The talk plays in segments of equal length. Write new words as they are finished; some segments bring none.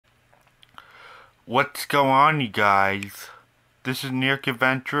What's going on, you guys? This is Nick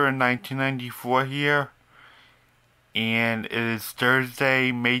Adventure in 1994 here, and it is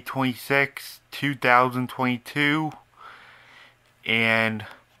Thursday, May 26, 2022, and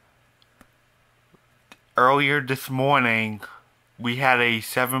earlier this morning, we had a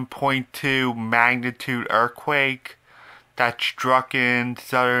 7.2 magnitude earthquake that struck in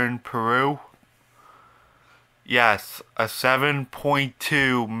Southern Peru. Yes, a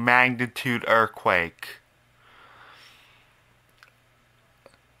 7.2 magnitude earthquake.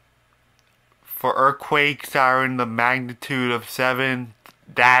 For earthquakes that are in the magnitude of 7,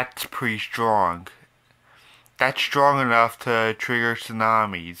 that's pretty strong. That's strong enough to trigger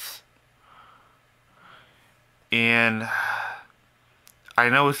tsunamis. And I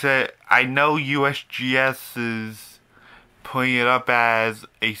know USGS is putting it up as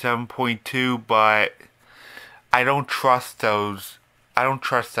a 7.2, but I don't trust those. I don't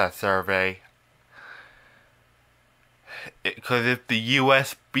trust that survey. Because if the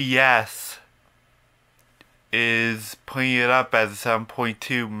USBS is putting it up as a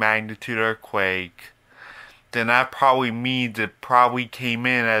 7.2 magnitude earthquake, then that probably means it probably came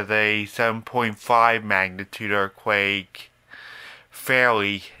in as a 7.5 magnitude earthquake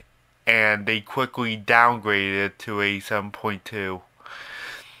fairly, and they quickly downgraded it to a 7.2.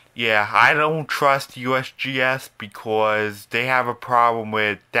 Yeah, I don't trust USGS because they have a problem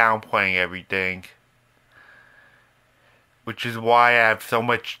with downplaying everything, which is why I have so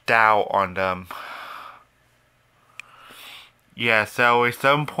much doubt on them. Yeah, so a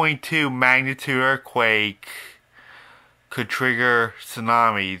 7.2 magnitude earthquake could trigger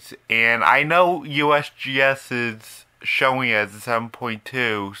tsunamis, and I know USGS is showing it as a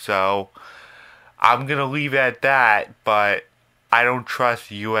 7.2, so I'm gonna leave it at that, but I don't trust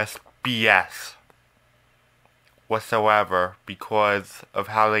USBS whatsoever because of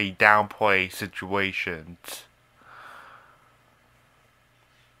how they downplay situations.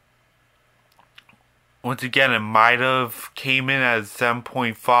 Once again, it might have came in as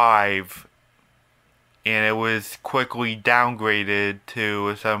 7.5 and it was quickly downgraded to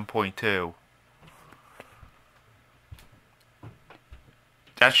a 7.2.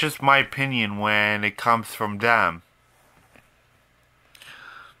 That's just my opinion when it comes from them.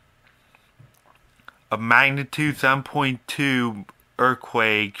 A magnitude 7.2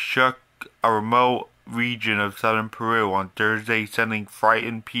 earthquake shook a remote region of southern Peru on Thursday, sending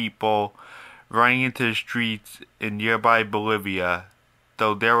frightened people running into the streets in nearby Bolivia,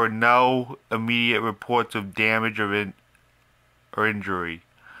 though there were no immediate reports of damage or injury.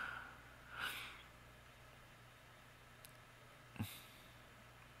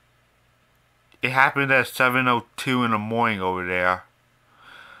 It happened at 7:02 in the morning over there,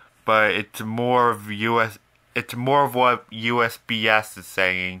 but it's more of what USBS is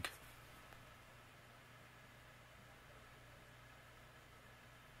saying.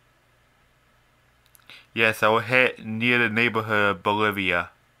 Yes, I will hit near the neighborhood of Bolivia.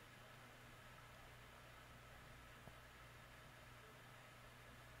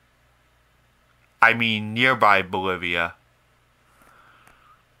 I mean nearby Bolivia.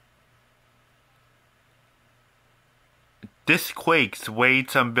 This quake swayed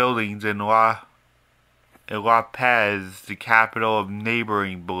some buildings in La Paz, the capital of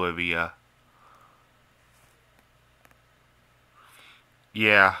neighboring Bolivia.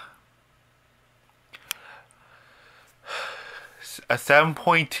 Yeah. A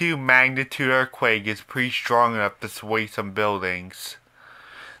 7.2 magnitude earthquake is pretty strong enough to sway some buildings.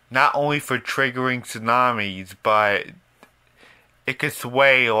 Not only for triggering tsunamis, but it could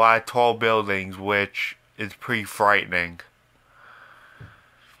sway a lot of tall buildings, which is pretty frightening.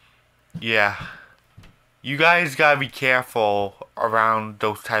 Yeah. You guys gotta be careful around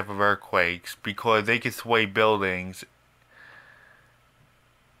those type of earthquakes because they can sway buildings.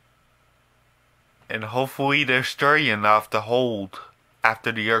 And hopefully they're sturdy enough to hold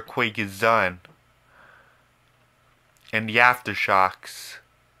after the earthquake is done. And the aftershocks.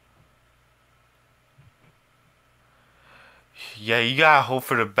 Yeah, you gotta hope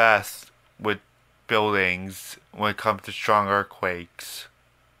for the best with buildings when it comes to strong earthquakes.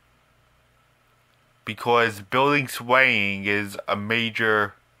 Because building swaying is a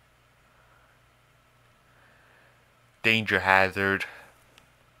major danger hazard.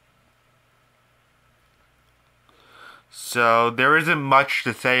 So there isn't much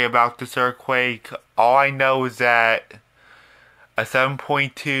to say about this earthquake. All I know is that a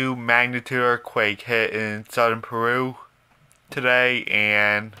 7.2 magnitude earthquake hit in southern Peru today,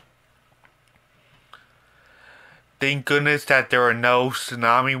 and thank goodness that there are no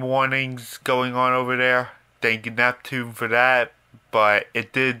tsunami warnings going on over there. Thank Neptune for that. But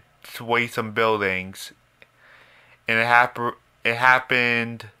it did away some buildings, and it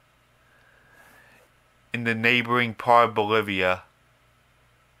happened in the neighboring part of Bolivia,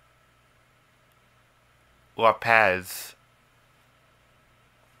 La Paz.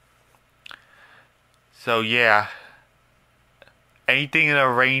 So yeah, anything in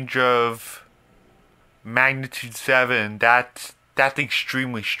a range of magnitude 7, that's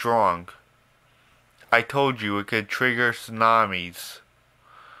extremely strong. I told you it could trigger tsunamis.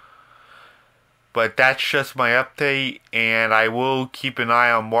 But that's just my update, and I will keep an eye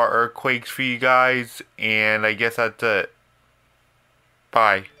on more earthquakes for you guys, and I guess that's it.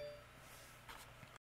 Bye.